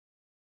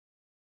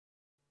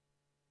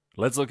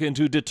Let's look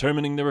into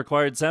determining the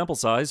required sample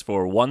size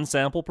for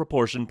one-sample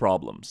proportion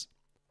problems.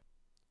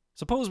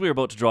 Suppose we are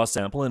about to draw a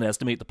sample and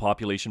estimate the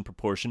population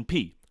proportion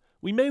p.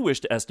 We may wish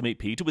to estimate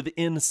p to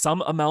within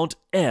some amount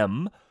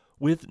m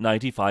with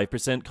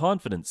 95%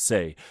 confidence,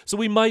 say. So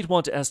we might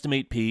want to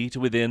estimate p to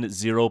within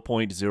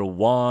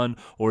 0.01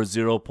 or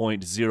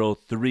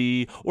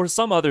 0.03 or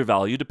some other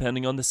value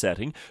depending on the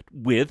setting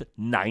with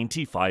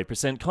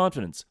 95%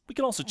 confidence. We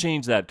can also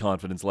change that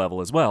confidence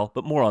level as well,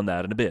 but more on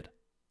that in a bit.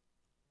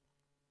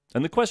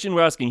 And the question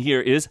we're asking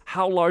here is,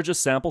 how large a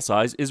sample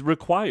size is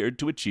required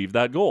to achieve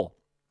that goal?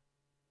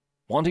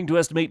 Wanting to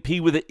estimate p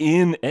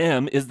within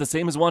m is the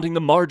same as wanting the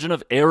margin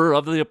of error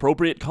of the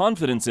appropriate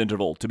confidence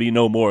interval to be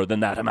no more than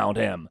that amount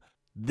m.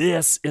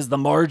 This is the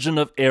margin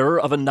of error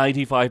of a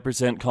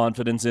 95%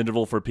 confidence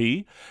interval for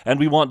p, and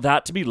we want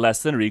that to be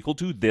less than or equal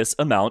to this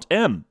amount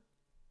m.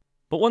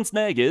 But one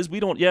snag is we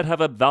don't yet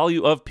have a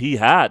value of p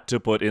hat to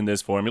put in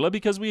this formula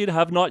because we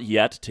have not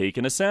yet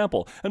taken a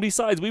sample. And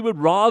besides, we would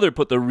rather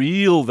put the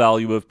real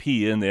value of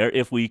p in there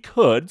if we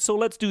could, so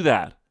let's do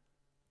that.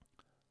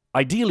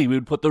 Ideally, we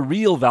would put the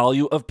real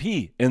value of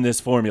p in this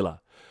formula.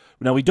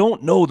 Now, we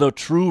don't know the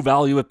true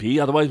value of p,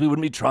 otherwise we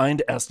wouldn't be trying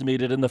to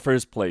estimate it in the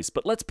first place.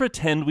 But let's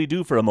pretend we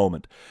do for a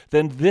moment.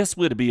 Then this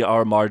would be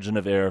our margin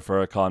of error for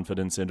our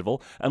confidence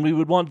interval, and we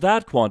would want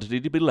that quantity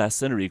to be less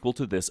than or equal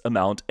to this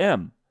amount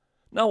m.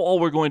 Now all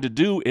we're going to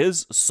do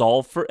is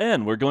solve for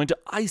n. We're going to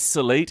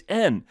isolate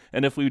n.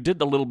 And if we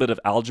did a little bit of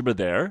algebra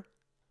there,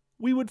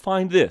 we would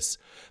find this,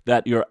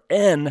 that your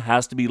n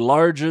has to be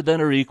larger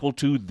than or equal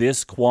to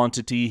this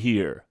quantity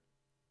here.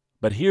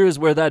 But here's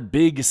where that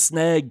big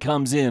snag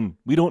comes in.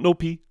 We don't know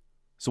p.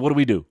 So what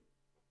do?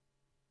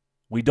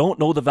 We don't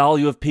know the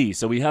value of p,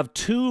 so we have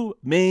two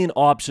main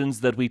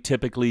options that we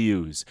typically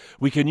use.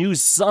 We can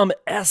use some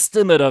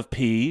estimate of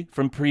p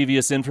from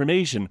previous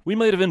information. We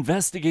might have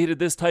investigated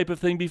this type of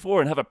thing before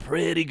and have a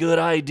pretty good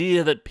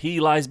idea that p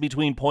lies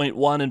between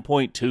 0.1 and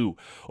 0.2,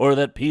 or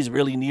that p is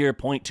really near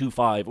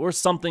 0.25, or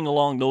something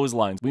along those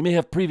lines. We may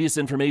have previous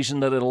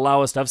information that would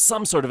allow us to have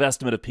some sort of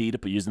estimate of p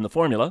to use in the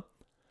formula.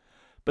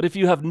 But if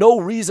you have no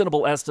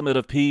reasonable estimate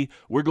of p,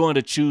 we're going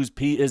to choose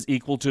p is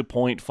equal to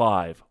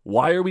 0.5.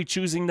 Why are we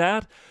choosing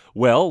that?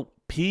 Well,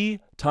 p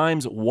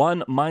times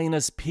 1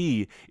 minus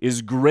p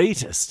is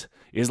greatest,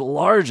 is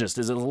largest,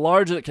 is as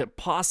large as it can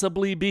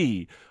possibly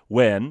be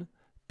when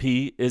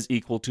p is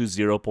equal to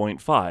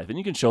 0.5. And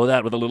you can show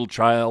that with a little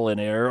trial and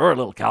error or a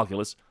little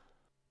calculus.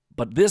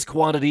 But this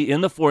quantity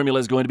in the formula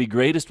is going to be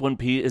greatest when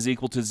p is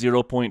equal to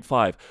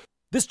 0.5.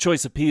 This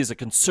choice of p is a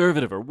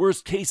conservative or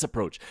worst case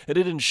approach, and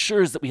it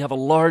ensures that we have a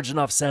large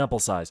enough sample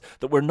size,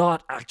 that we're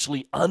not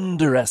actually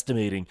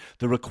underestimating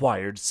the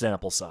required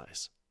sample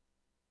size.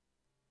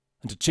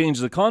 And to change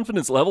the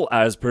confidence level,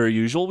 as per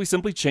usual, we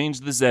simply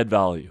change the z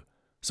value.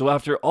 So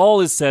after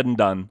all is said and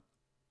done,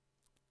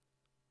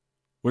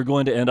 we're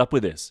going to end up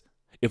with this.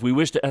 If we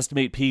wish to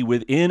estimate p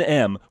within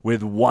m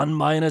with 1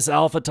 minus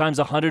alpha times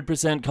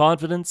 100%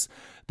 confidence,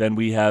 then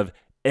we have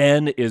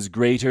n is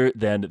greater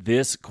than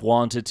this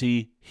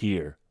quantity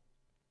here.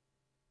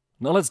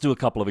 Now let's do a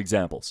couple of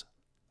examples.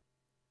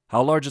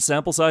 How large a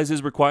sample size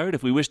is required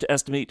if we wish to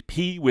estimate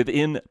p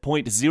within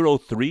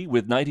 0.03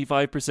 with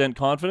 95%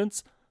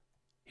 confidence?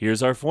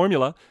 Here's our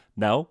formula.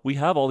 Now we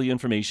have all the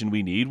information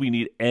we need. We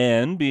need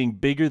n being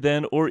bigger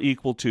than or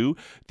equal to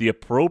the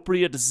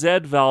appropriate z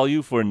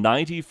value for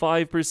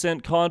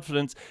 95%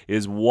 confidence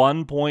is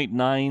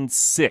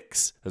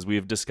 1.96, as we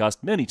have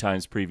discussed many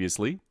times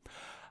previously.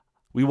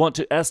 We want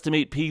to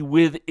estimate p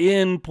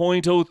within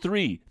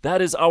 0.03. That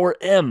is our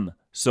m.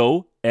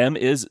 So m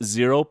is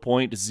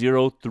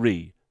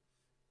 0.03.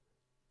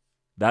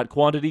 That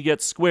quantity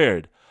gets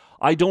squared.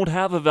 I don't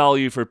have a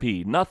value for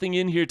p. Nothing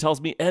in here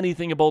tells me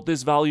anything about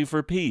this value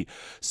for p.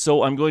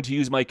 So I'm going to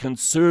use my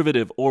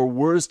conservative or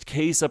worst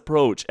case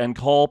approach and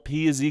call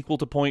p is equal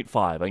to 0.5.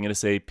 I'm going to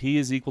say p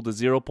is equal to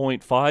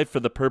 0.5 for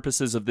the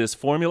purposes of this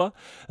formula.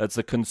 That's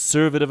the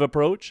conservative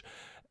approach.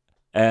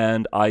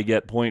 And I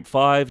get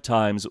 0.5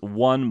 times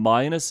 1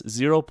 minus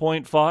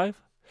 0.5.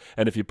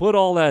 And if you put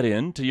all that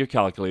into your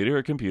calculator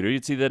or computer,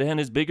 you'd see that n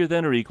is bigger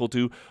than or equal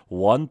to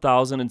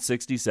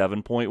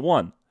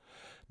 1067.1.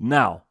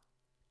 Now,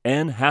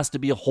 n has to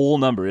be a whole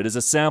number. It is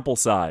a sample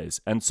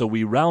size. And so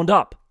we round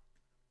up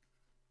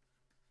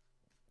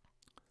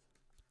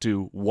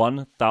to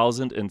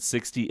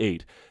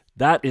 1068.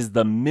 That is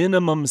the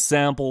minimum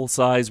sample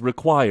size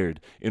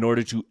required in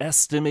order to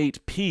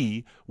estimate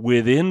p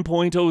within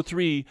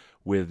 0.03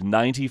 with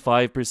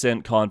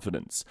 95%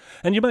 confidence.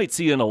 And you might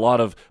see in a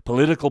lot of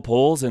political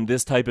polls and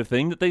this type of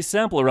thing that they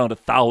sample around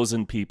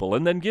 1,000 people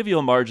and then give you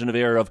a margin of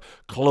error of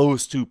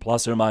close to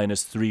plus or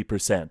minus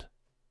 3%.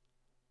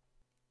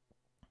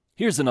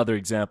 Here's another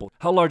example.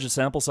 How large a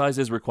sample size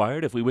is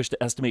required if we wish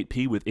to estimate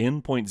p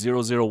within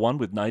 0.001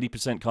 with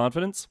 90%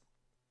 confidence?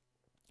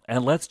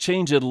 And let's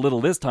change it a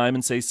little this time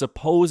and say,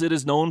 suppose it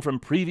is known from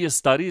previous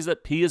studies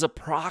that p is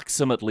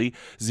approximately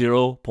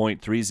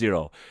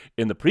 0.30.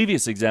 In the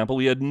previous example,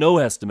 we had no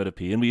estimate of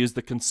p, and we used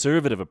the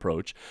conservative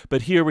approach.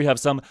 But here we have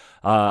some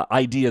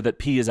idea that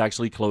p is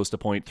actually close to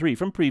 0.3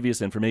 from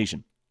previous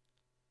information.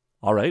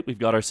 All right, we've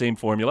got our same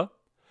formula.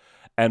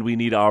 And we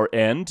need our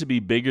n to be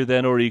bigger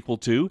than or equal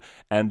to,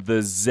 and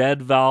the z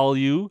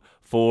value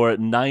for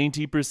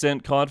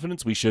 90%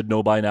 confidence, we should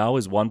know by now,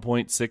 is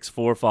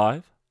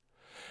 1.645.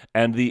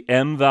 And the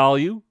m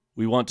value,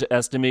 we want to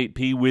estimate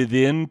p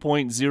within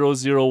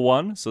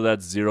 0.001, so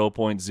that's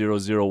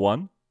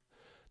 0.001.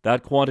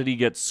 That quantity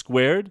gets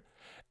squared,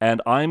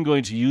 and I'm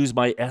going to use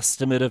my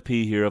estimate of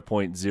p here of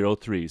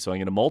 0.03. So I'm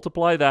going to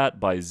multiply that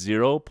by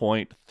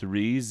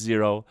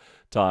 0.30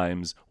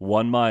 times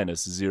 1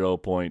 minus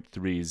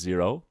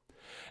 0.30.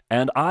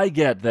 And I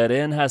get that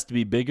n has to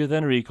be bigger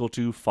than or equal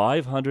to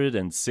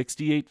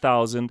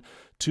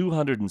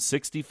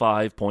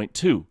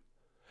 568,265.2.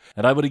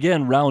 And I would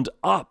again round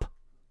up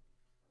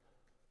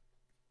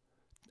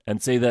and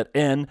say that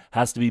n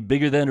has to be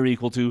bigger than or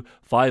equal to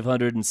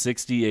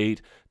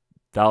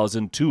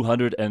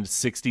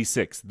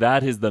 568,266.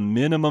 That is the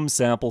minimum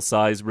sample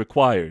size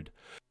required.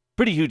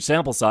 Pretty huge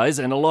sample size,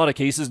 and in a lot of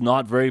cases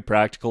not very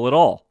practical at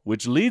all,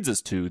 which leads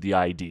us to the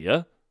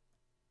idea.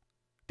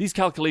 These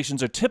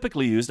calculations are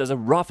typically used as a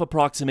rough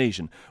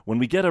approximation. When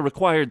we get a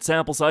required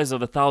sample size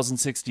of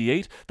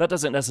 1,068, that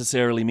doesn't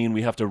necessarily mean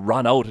we have to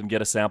run out and get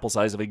a sample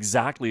size of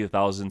exactly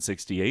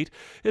 1,068.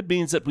 It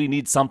means that we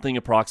need something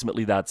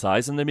approximately that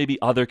size, and there may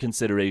be other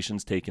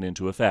considerations taken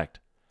into effect.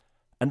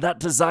 And that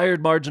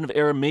desired margin of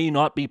error may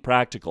not be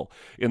practical.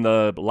 In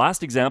the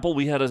last example,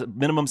 we had a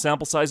minimum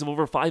sample size of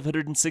over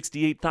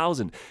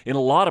 568,000. In a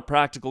lot of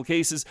practical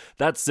cases,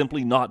 that's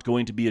simply not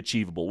going to be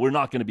achievable. We're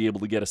not going to be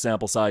able to get a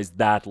sample size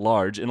that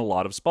large in a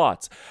lot of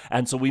spots.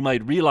 And so we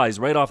might realize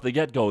right off the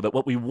get-go that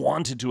what we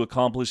wanted to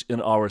accomplish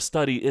in our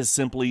study is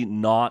simply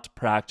not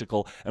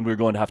practical, and we're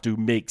going to have to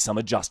make some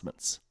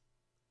adjustments.